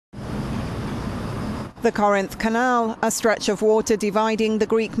The Corinth Canal, a stretch of water dividing the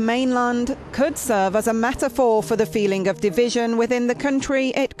Greek mainland, could serve as a metaphor for the feeling of division within the country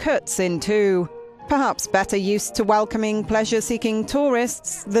it cuts in two. Perhaps better used to welcoming pleasure-seeking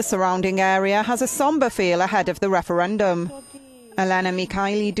tourists, the surrounding area has a sombre feel ahead of the referendum. Elena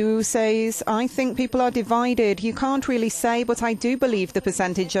Michaelidou says, "I think people are divided. You can't really say, but I do believe the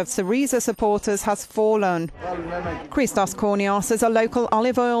percentage of Syriza supporters has fallen." Christos Kornios is a local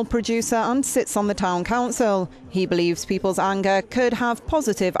olive oil producer and sits on the town council. He believes people's anger could have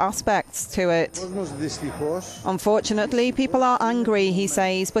positive aspects to it. "Unfortunately, people are angry," he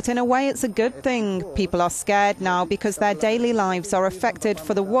says, "but in a way it's a good thing. People are scared now because their daily lives are affected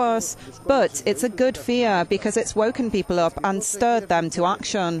for the worse, but it's a good fear because it's woken people up and stirred them to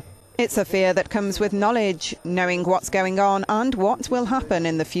action. It's a fear that comes with knowledge, knowing what's going on and what will happen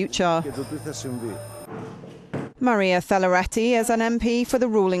in the future." Maria Thellaretti is an MP for the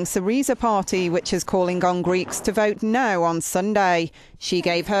ruling Syriza party, which is calling on Greeks to vote no on Sunday. She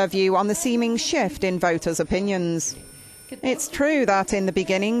gave her view on the seeming shift in voters' opinions. "It's true that in the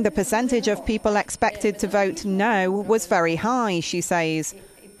beginning the percentage of people expected to vote no was very high," she says.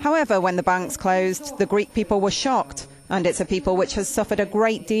 "However, when the banks closed, the Greek people were shocked, and it's a people which has suffered a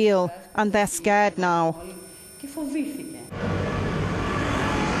great deal, and they're scared now."